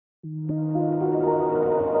Hello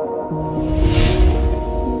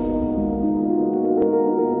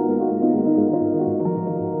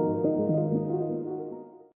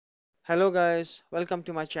guys, welcome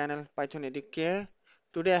to my channel Python Educare.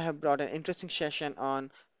 Today I have brought an interesting session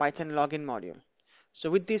on Python login module.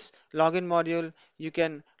 So with this login module, you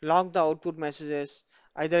can log the output messages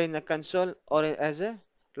either in the console or as a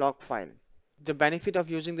log file. The benefit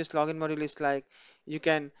of using this login module is like you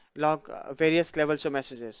can log various levels of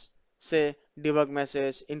messages, say debug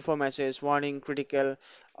message, info message, warning, critical,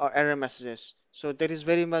 or error messages. So that is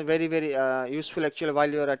very much very useful actually while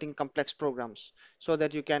you are writing complex programs, so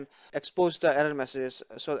that you can expose the error messages,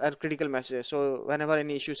 so error critical messages. So whenever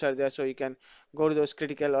any issues are there, so you can go to those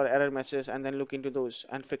critical or error messages and then look into those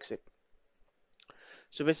and fix it.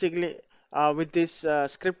 So basically, with this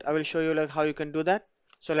script, I will show you like how you can do that.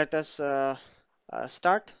 So let us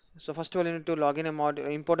start. So first of all, you need to log in a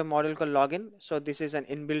module, import a module called login. So this is an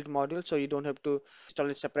inbuilt module, so you don't have to install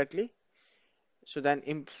it separately. So then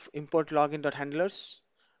import login.handlers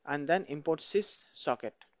and then import sys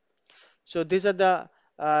socket. So these are the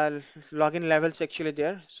login levels actually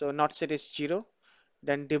there. So not set is 0,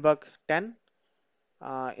 then debug 10,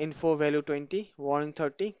 info value 20, warning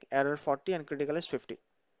 30, error 40, and critical is 50.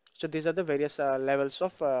 So these are the various levels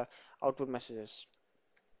of output messages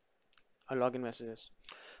or login messages.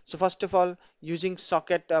 So first of all, using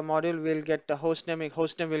socket module, we'll get the host name.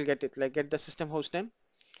 Host name will get it, like get the system host name,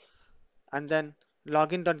 and then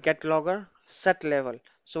login.getLogger set level.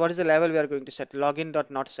 So what is the level we are going to set?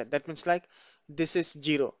 Login.not set. That means like this is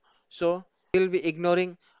 0. So we'll be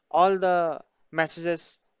ignoring all the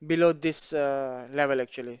messages below this level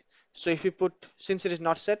actually. So if you put, since it is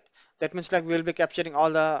not set, that means like we'll be capturing all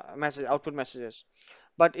the message output messages.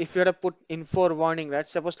 But if you were to put info warning, right?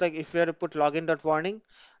 Suppose like if you were to put login.warning,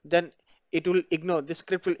 then it will ignore, this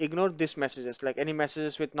script will ignore these messages, like any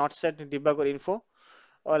messages with not set debug or info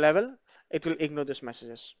or level, it will ignore these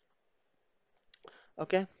messages.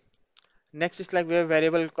 Okay. Next is like we have a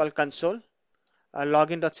variable called console.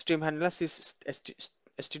 Login.streamHandlers is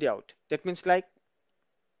stdout. That means like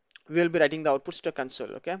we will be writing the outputs to console.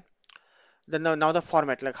 Okay. Then now the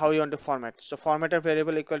format, like how you want to format. So formatter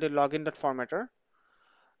variable equal to login.formatter.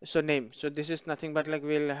 So name. So this is nothing but like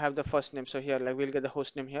we'll have the first name. So here like we'll get the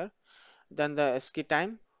host name here. Then the ASCII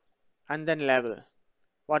time and then level.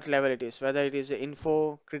 What level it is, whether it is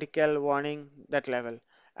info, critical, warning, that level.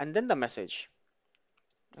 And then the message.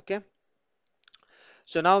 Okay.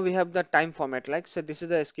 So now we have the time format, like so this is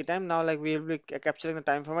the ASCII time. Now like we will be capturing the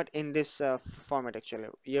time format in this format actually,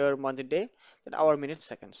 year, month, day, then hour, minutes,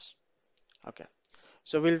 seconds. Okay.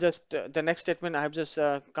 So we'll just the next statement I have just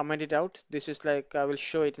commented out. This is like I will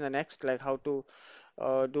show it in the next, like how to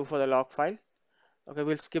do for the log file. Okay,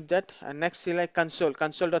 we'll skip that. And next, see like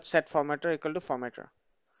console.set formatter equal to formatter.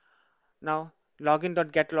 Now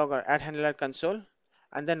login.getLogger add handler console,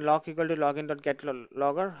 and then log equal to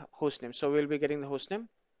login.getLogger hostname. So we'll be getting the hostname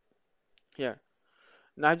here.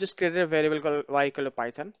 Now I've just created a variable called y equal to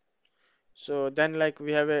Python. So then like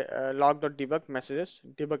we have a log.debug messages,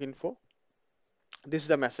 debug info. This is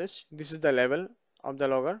the message. This is the level of the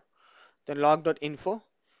logger. Then log.info.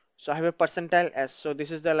 So I have a percentile s. So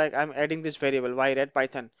this is the like I'm adding this variable y read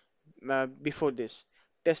Python before this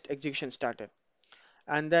test execution started.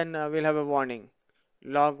 And then we'll have a warning,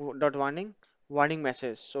 log.warning, warning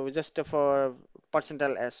message. So just for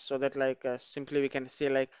percentile s, so that like simply we can say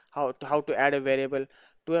like how to add a variable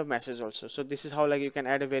to a message also. So this is how like you can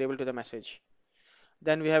add a variable to the message.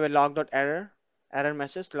 Then we have a log.error, error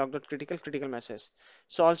message, log.critical, critical message.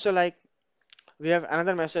 So also like we have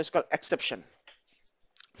another message called exception.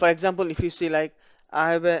 For example, if you see like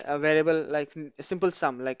I have a variable like a simple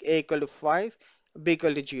sum like a equal to 5, b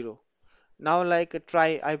equal to 0. Now like a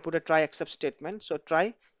try, I put a try except statement. So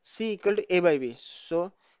try c equal to a by b.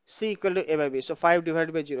 So c equal to a by b. So 5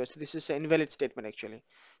 divided by 0. So this is an invalid statement actually.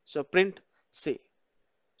 So print c.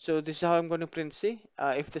 So this is how I'm going to print c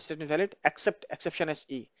if the statement is valid, except exception as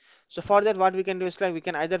e. So for that what we can do is like we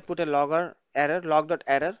can either put a logger error,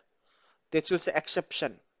 log.error, that will say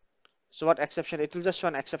exception. So what exception? It will just show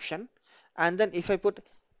an exception. And then if I put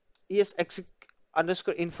es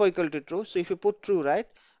underscore info equal to true. So if you put true, right,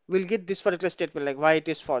 we'll get this particular statement like why it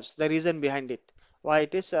is false, the reason behind it, why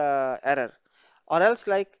it is error. Or else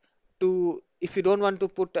like to, if you don't want to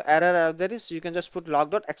put error there is, you can just put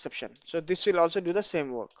log.exception. So this will also do the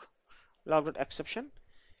same work. Log.exception.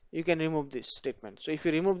 You can remove this statement. So if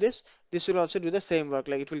you remove this, this will also do the same work.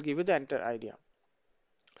 Like it will give you the enter idea.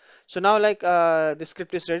 So now like the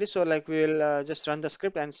script is ready. So like we will just run the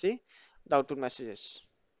script and see the output messages.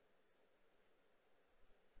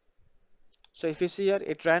 So if you see here,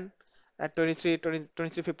 it ran at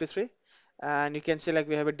 23:53, and you can see like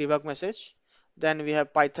we have a debug message, then we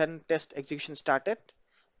have Python test execution started,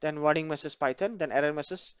 then warning message Python, then error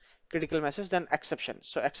message, critical message, then exception.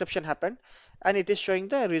 So exception happened, and it is showing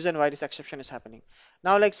the reason why this exception is happening.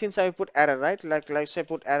 Now like since I put error, right, like say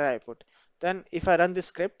put error I put, then if I run this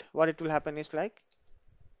script, what it will happen is like,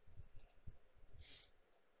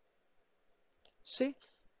 see,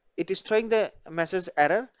 it is throwing the message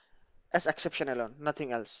error as exception alone,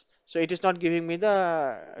 nothing else. So it is not giving me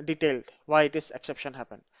the detailed why it is exception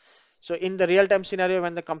happened. So in the real-time scenario,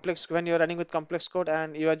 when you're running with complex code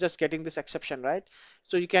and you are just getting this exception, right?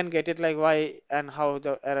 So you can get it like why and how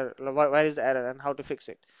the error, where is the error and how to fix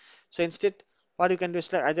it. So instead, what you can do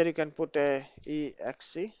is like either you can put a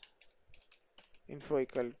exe info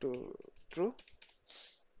equal to true.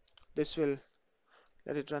 This will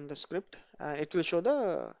let it run the script and it will show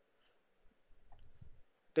the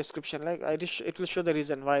description like it will show the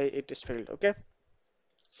reason why it is failed. Okay.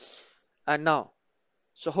 And now,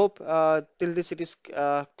 so hope till this it is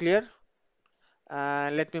clear.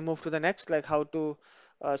 And let me move to the next, like how to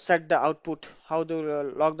set the output, how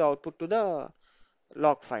to log the output to the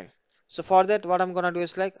log file. So for that, what I'm gonna do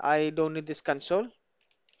is like I don't need this console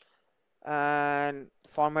and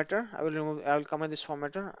formatter. I will comment this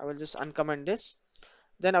formatter. I will just uncomment this.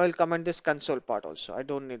 Then I will comment this console part also. I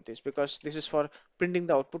don't need this because this is for printing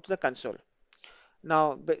the output to the console.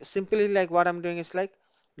 Now, simply like what I'm doing is like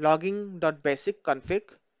logging.basic config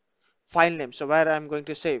file name. So where I'm going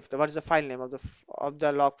to save what is the file name of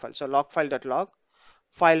the log file. So logfile.log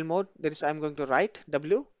file mode, that is I'm going to write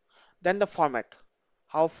W, then the format,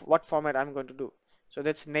 what format I'm going to do. So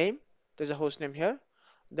that's name, there's a host name here,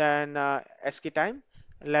 then ASCII time,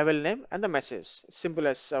 level name, and the message. It's simple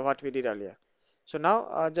as what we did earlier. So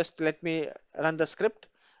now just let me run the script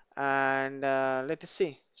and let us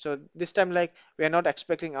see. So this time like we are not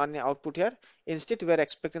expecting any output here. Instead we are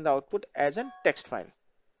expecting the output as a text file.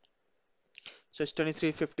 So it's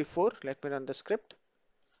 23:54. Let me run the script.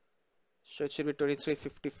 So it should be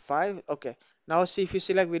 23:55. Okay. Now see if you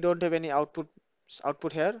see like we don't have any output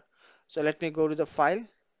here. So let me go to the file.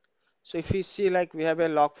 So if you see like we have a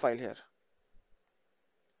log file here.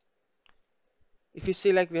 If you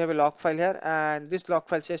see like we have a log file here and this log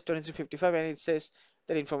file says 23:55 and it says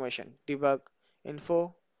that information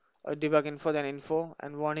info debug info, then info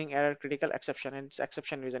and warning error critical exception, and its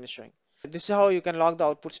exception reason is showing. This is how you can log the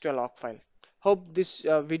outputs to a log file. Hope this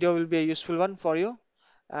video will be a useful one for you.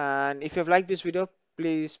 And if you have liked this video,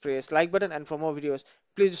 please press like button, and for more videos,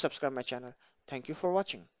 please do subscribe my channel. Thank you for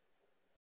watching.